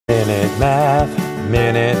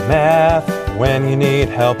Minute Math. When you need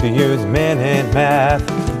help, you use Minute Math.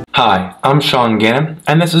 Hi, I'm Sean Gannon,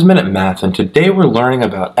 and this is Minute Math, and today we're learning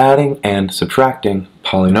about adding and subtracting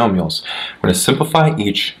polynomials. We're going to simplify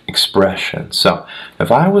each expression. So, if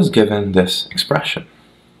I was given this expression,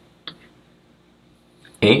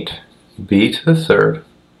 8b to the third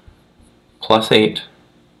plus 8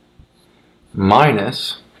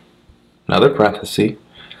 minus, another parenthesis,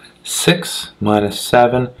 6 minus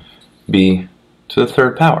 7b to the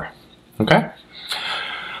third power. Okay?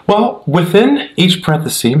 Well, within each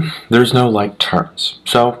parenthesis, there's no like terms,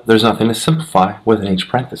 so there's nothing to simplify within each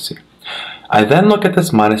parenthesis. I then look at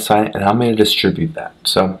this minus sign, and I'm going to distribute that.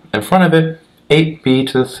 So, in front of it, 8b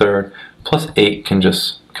to the third plus 8 can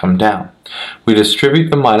just come down. We distribute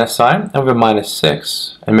the minus sign, and we have a minus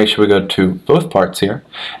 6, and make sure we go to both parts here,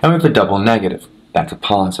 and we have a double negative. That's a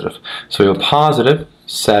positive. So we have a positive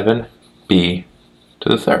 7b to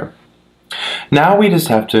the third. Now we just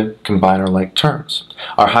have to combine our like terms.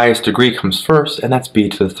 Our highest degree comes first, and that's b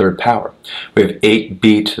to the third power. We have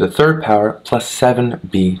 8b to the third power plus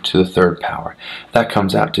 7b to the third power. That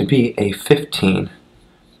comes out to be a 15b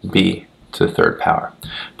to the third power.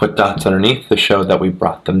 Put dots underneath to show that we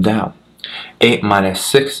brought them down. 8 minus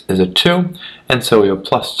 6 is a 2, and so we have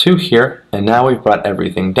plus 2 here, and now we've brought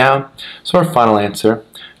everything down. So our final answer,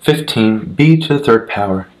 15b to the third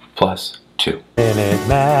power plus 2. Minute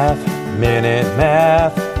Math.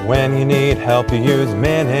 When you need help, you use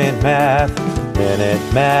Minute Math. Minute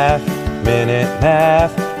Math.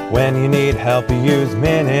 When you need help, you use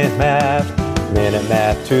Minute Math.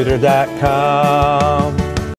 MinuteMathTutor.com.